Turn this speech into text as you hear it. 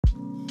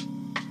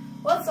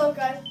What's up,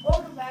 guys?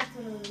 Welcome back to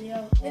another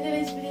video. In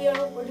today's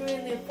video, we're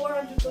doing the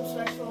 400 sub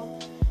special.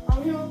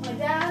 I'm here with my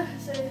dad.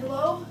 Say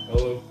hello.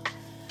 Hello.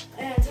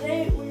 And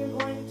today we are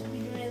going to be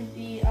doing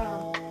the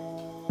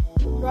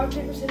rock,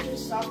 paper,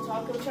 scissors, soft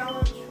taco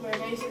challenge, where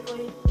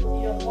basically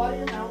you have water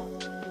in your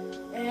mouth,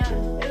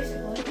 and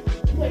basically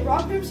you play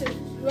rock, paper, scissors.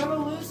 Whoever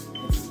loses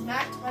gets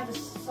smacked by the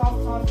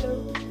soft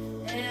taco,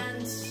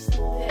 and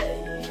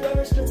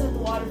whoever spits out the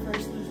water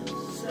first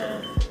loses.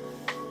 So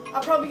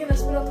I'm probably gonna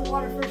spit out the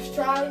water first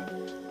try.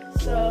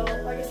 So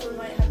I guess we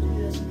might have to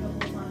do this a couple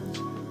of times.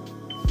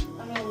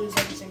 I'm gonna lose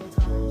every single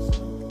time.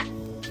 So.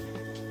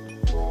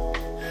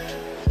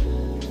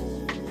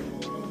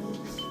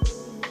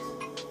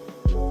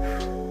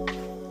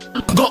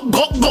 Go.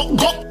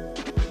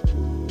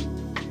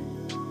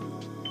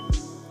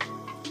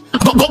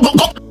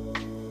 Go.